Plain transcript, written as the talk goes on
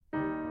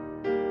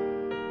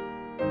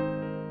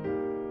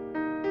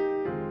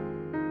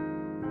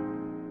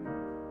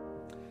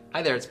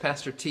Hi there, it's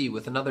Pastor T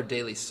with another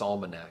daily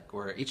Psalmanac,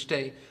 where each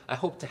day I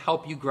hope to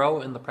help you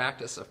grow in the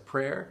practice of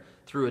prayer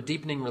through a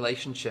deepening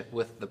relationship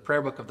with the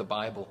prayer book of the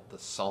Bible, the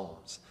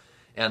Psalms.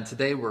 And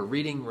today we're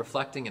reading,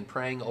 reflecting, and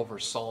praying over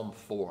Psalm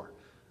 4.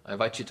 I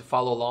invite you to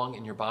follow along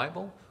in your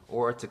Bible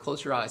or to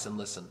close your eyes and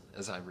listen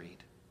as I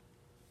read.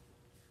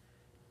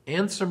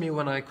 Answer me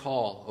when I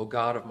call, O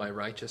God of my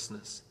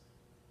righteousness.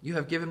 You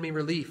have given me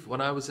relief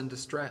when I was in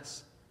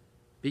distress.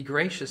 Be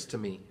gracious to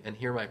me and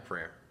hear my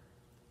prayer.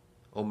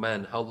 O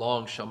men, how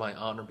long shall my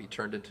honor be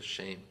turned into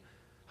shame?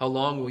 How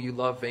long will you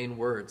love vain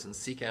words and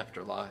seek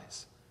after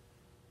lies?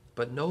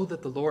 But know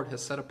that the Lord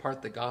has set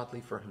apart the godly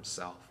for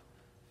himself.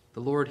 The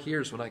Lord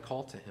hears when I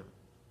call to him.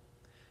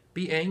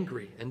 Be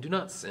angry and do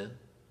not sin.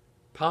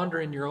 Ponder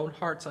in your own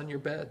hearts on your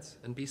beds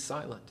and be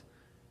silent.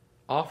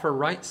 Offer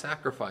right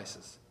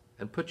sacrifices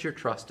and put your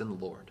trust in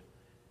the Lord.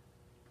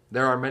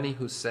 There are many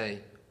who say,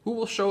 who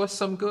will show us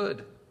some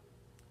good?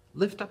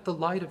 Lift up the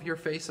light of your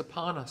face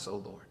upon us, O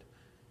Lord.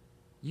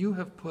 You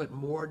have put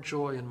more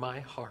joy in my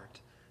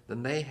heart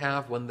than they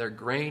have when their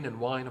grain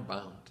and wine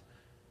abound.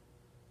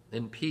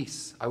 In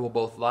peace I will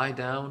both lie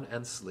down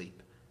and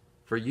sleep.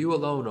 For you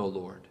alone, O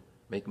Lord,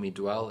 make me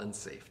dwell in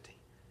safety.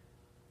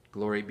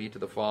 Glory be to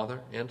the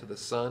Father, and to the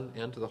Son,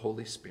 and to the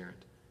Holy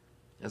Spirit,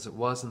 as it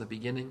was in the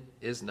beginning,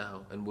 is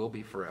now, and will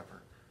be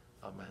forever.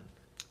 Amen.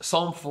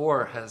 Psalm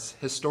 4 has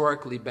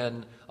historically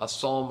been a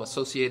psalm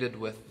associated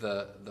with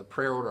the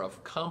prayer order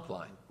of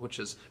Compline, which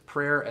is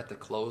prayer at the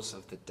close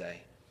of the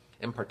day.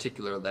 In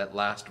particular, that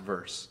last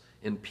verse,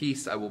 in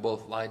peace I will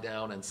both lie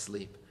down and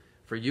sleep.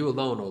 For you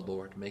alone, O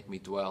Lord, make me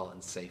dwell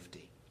in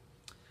safety.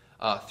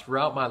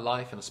 Throughout my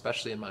life, and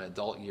especially in my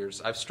adult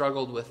years, I've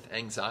struggled with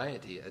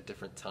anxiety at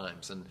different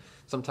times and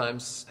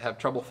sometimes have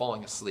trouble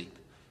falling asleep.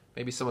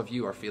 Maybe some of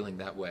you are feeling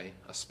that way,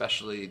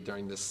 especially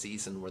during this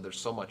season where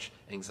there's so much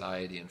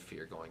anxiety and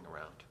fear going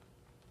around.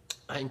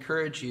 I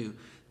encourage you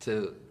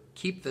to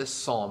keep this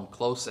psalm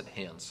close at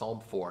hand, Psalm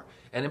 4.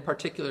 And in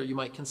particular, you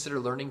might consider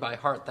learning by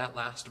heart that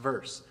last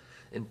verse.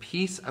 In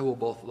peace I will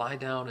both lie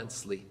down and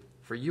sleep.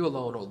 For you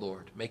alone, O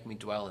Lord, make me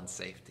dwell in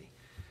safety.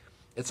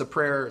 It's a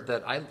prayer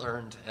that I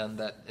learned, and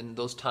that in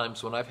those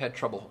times when I've had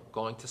trouble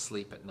going to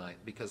sleep at night,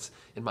 because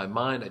in my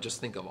mind I just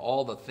think of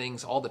all the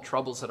things, all the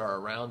troubles that are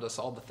around us,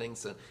 all the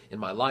things that in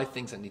my life,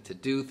 things I need to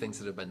do, things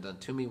that have been done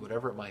to me,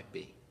 whatever it might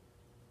be.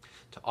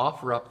 To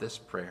offer up this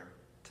prayer,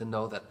 to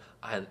know that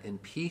in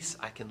peace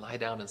I can lie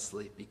down and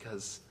sleep,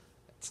 because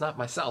it's not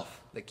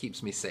myself that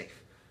keeps me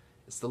safe.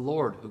 It's the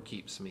Lord who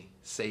keeps me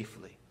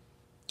safely.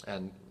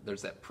 And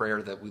there's that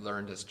prayer that we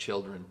learned as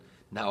children,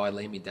 now I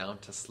lay me down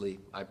to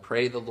sleep. I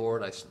pray the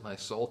Lord my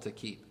soul to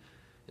keep.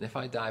 And if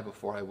I die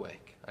before I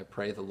wake, I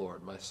pray the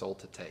Lord my soul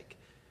to take.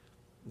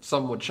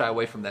 Some would shy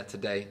away from that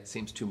today. It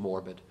seems too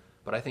morbid.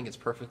 But I think it's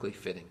perfectly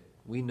fitting.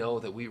 We know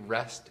that we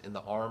rest in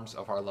the arms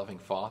of our loving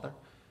Father.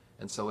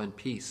 And so in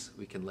peace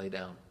we can lay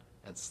down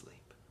and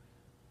sleep.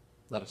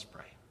 Let us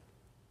pray.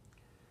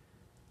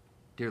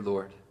 Dear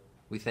Lord,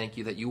 we thank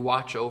you that you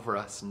watch over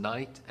us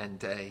night and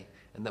day,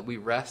 and that we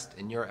rest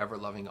in your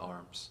ever-loving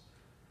arms.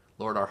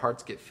 Lord, our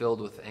hearts get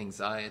filled with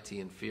anxiety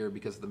and fear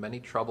because of the many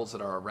troubles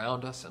that are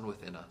around us and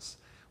within us.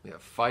 We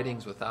have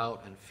fightings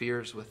without and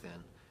fears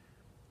within.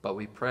 But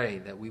we pray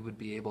that we would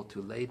be able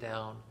to lay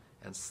down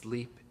and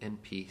sleep in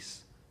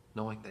peace,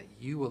 knowing that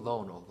you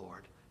alone, O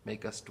Lord,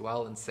 make us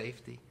dwell in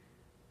safety,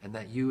 and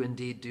that you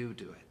indeed do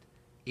it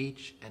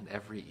each and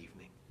every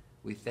evening.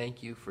 We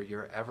thank you for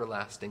your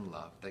everlasting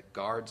love that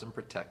guards and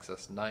protects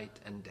us night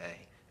and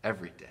day,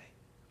 every day.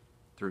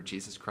 Through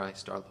Jesus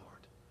Christ our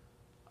Lord.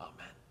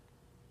 Amen.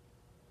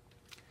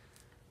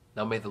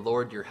 Now may the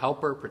Lord, your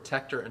helper,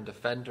 protector, and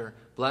defender,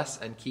 bless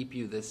and keep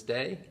you this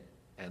day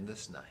and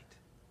this night.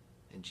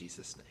 In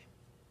Jesus' name,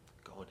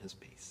 go in his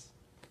peace.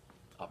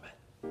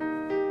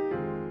 Amen.